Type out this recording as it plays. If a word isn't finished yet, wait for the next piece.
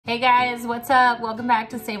Hey guys, what's up? Welcome back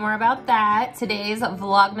to Say More About That. Today's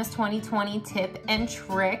Vlogmas 2020 tip and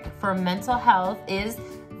trick for mental health is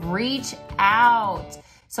reach out.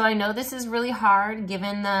 So I know this is really hard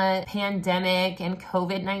given the pandemic and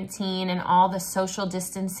COVID-19 and all the social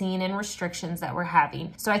distancing and restrictions that we're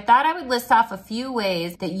having. So I thought I would list off a few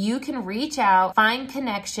ways that you can reach out, find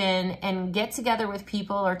connection, and get together with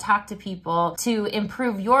people or talk to people to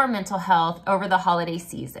improve your mental health over the holiday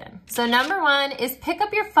season. So number one is pick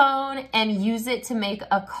up your phone and use it to make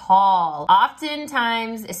a call.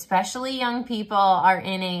 Oftentimes, especially young people, are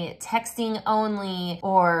in a texting only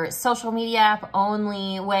or social media app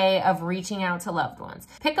only way of reaching out to loved ones.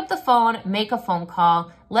 Pick up the phone, make a phone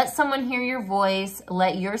call, let someone hear your voice,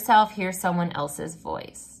 let yourself hear someone else's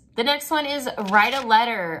voice. The next one is write a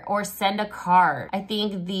letter or send a card. I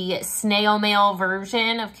think the snail mail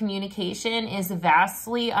version of communication is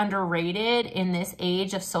vastly underrated in this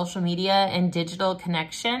age of social media and digital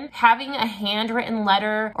connection. Having a handwritten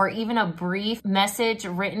letter or even a brief message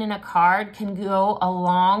written in a card can go a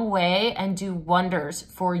long way and do wonders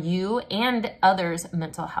for you and others'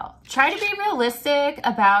 mental health. Try to be realistic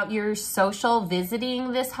about your social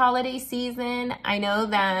visiting this holiday season. I know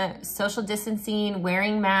that social distancing,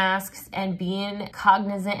 wearing masks, and being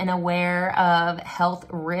cognizant and aware of health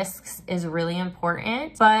risks is really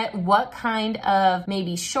important. But what kind of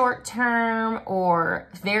maybe short-term or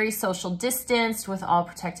very social distanced with all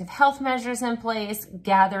protective health measures in place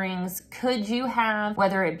gatherings could you have,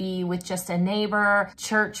 whether it be with just a neighbor,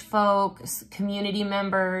 church folks, community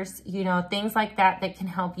members, you know, things like that that can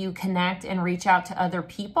help you connect and reach out to other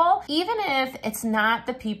people, even if it's not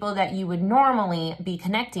the people that you would normally be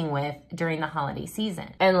connecting with during the holiday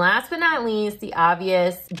season. And last but not least, the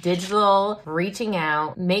obvious digital reaching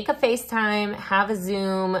out. Make a FaceTime, have a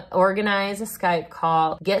Zoom, organize a Skype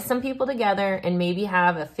call, get some people together and maybe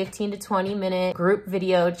have a 15 to 20 minute group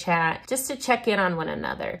video chat just to check in on one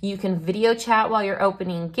another. You can video chat while you're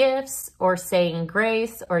opening gifts or saying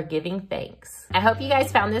grace or giving thanks. I hope you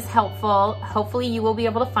guys found this helpful. Hopefully you will be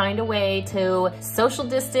able to find a way to social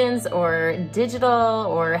distance or digital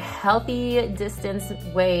or healthy distance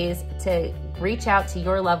ways to reach out to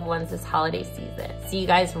your loved ones this holiday season. See you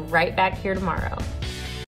guys right back here tomorrow.